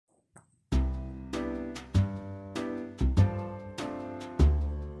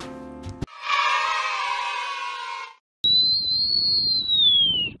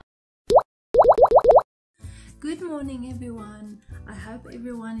Good morning everyone. I hope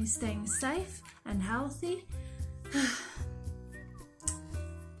everyone is staying safe and healthy.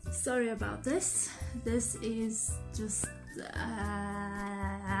 Sorry about this. This is just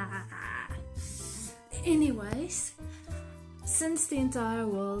anyways, since the entire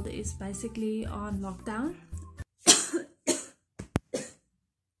world is basically on lockdown.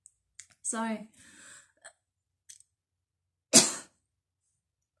 Sorry.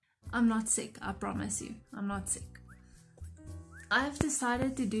 I'm not sick, I promise you, I'm not sick. I have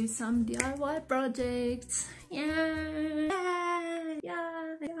decided to do some DIY projects. Yeah.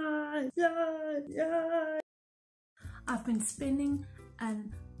 I've been spending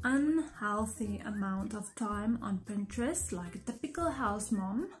an unhealthy amount of time on Pinterest, like a typical housewife.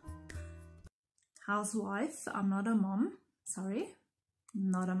 I'm not a mom, sorry,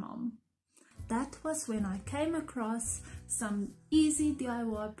 not a mom. That was when I came across some easy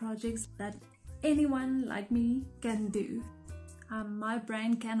DIY projects that anyone like me can do. My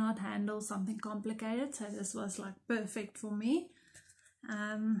brain cannot handle something complicated, so this was like perfect for me.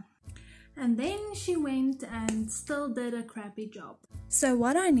 And then she went and still did a crappy job. So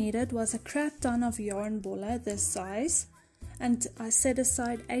what I needed was a crap ton of yarn bolla this size, and I set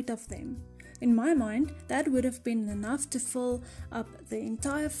aside 8 of them. In my mind, that would have been enough to fill up the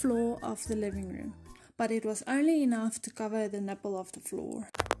entire floor of the living room, but it was only enough to cover the nipple of the floor.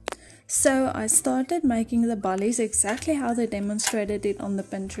 So I started making the bullies exactly how they demonstrated it on the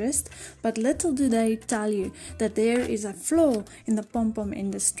Pinterest, but little do they tell you that there is a flaw in the Pom Pom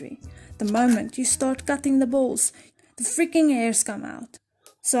industry. The moment you start cutting the balls, the freaking hairs come out.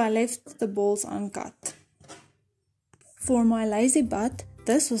 So I left the balls uncut. For my lazy butt,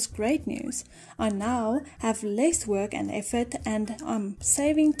 this was great news. I now have less work and effort and I'm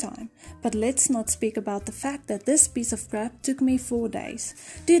saving time. But let's not speak about the fact that this piece of crap took me 4 days.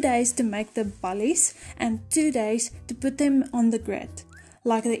 2 days to make the bullies and 2 days to put them on the grid.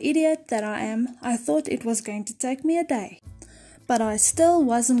 Like the idiot that I am, I thought it was going to take me a day. But I still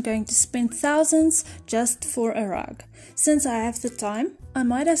wasn't going to spend thousands just for a rug. Since I have the time, I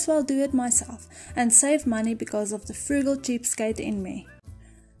might as well do it myself and save money because of the frugal cheapskate in me.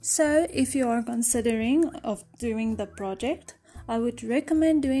 So, if you are considering of doing the project, I would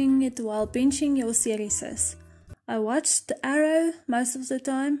recommend doing it while binging your series. I watched Arrow most of the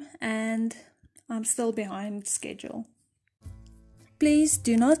time and I'm still behind schedule. Please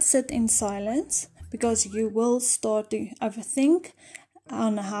do not sit in silence because you will start to overthink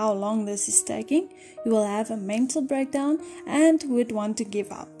on how long this is taking. You will have a mental breakdown and would want to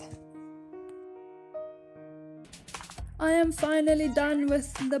give up. I am finally done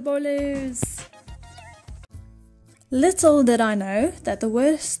with the bullies. Little did I know that the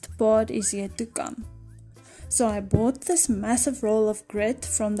worst part is yet to come. So I bought this massive roll of grit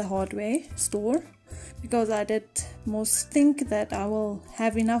from the hardware store because I did most think that I will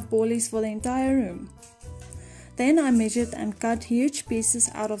have enough bullies for the entire room. Then I measured and cut huge pieces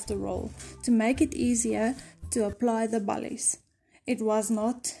out of the roll to make it easier to apply the bullies. It was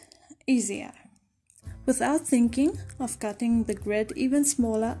not easier. Without thinking of cutting the grid even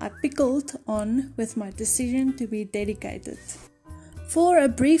smaller, I pickled on with my decision to be dedicated. For a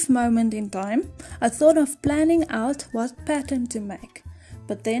brief moment in time, I thought of planning out what pattern to make,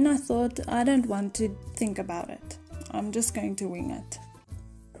 but then I thought I don't want to think about it. I'm just going to wing it.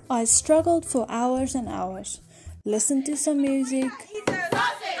 I struggled for hours and hours, listened to some music,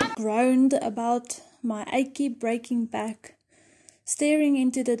 groaned about my achy breaking back, staring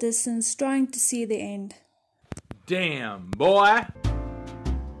into the distance, trying to see the end. Damn, boy!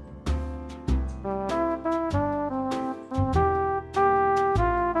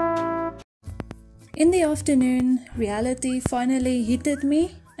 In the afternoon, reality finally hit at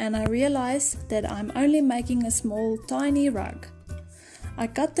me and I realized that I'm only making a small, tiny rug. I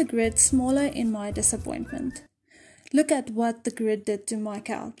cut the grid smaller in my disappointment. Look at what the grid did to my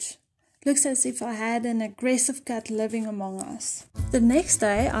couch. Looks as if I had an aggressive cat living among us. The next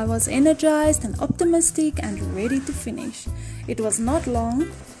day I was energized and optimistic and ready to finish. It was not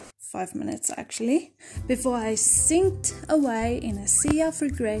long, 5 minutes actually, before I sinked away in a sea of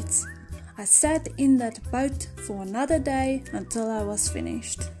regrets. I sat in that boat for another day until I was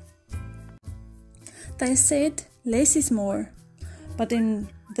finished. They said less is more, but in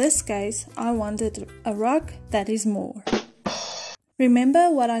this case I wanted a rug that is more. Remember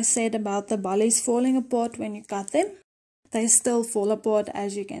what I said about the bullies falling apart when you cut them? They still fall apart,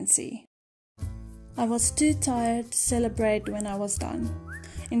 as you can see. I was too tired to celebrate when I was done.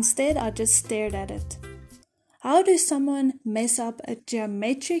 Instead, I just stared at it. How does someone mess up a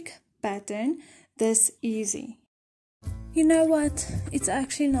geometric pattern this easy? You know what? It's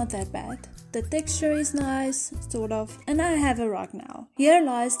actually not that bad. The texture is nice, sort of, and I have a rug now. Here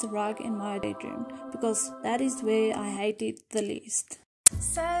lies the rug in my bedroom, because that is where I hate it the least.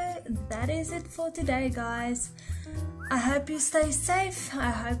 So that is it for today, guys. I hope you stay safe, I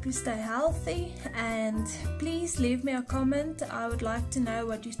hope you stay healthy, and please leave me a comment. I would like to know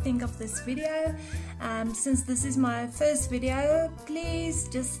what you think of this video. Since this is my first video, please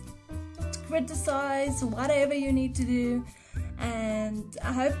just criticize whatever you need to do, and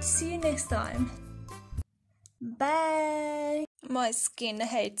I hope to see you next time. Bye. My skin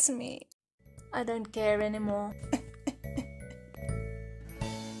hates me. I don't care anymore.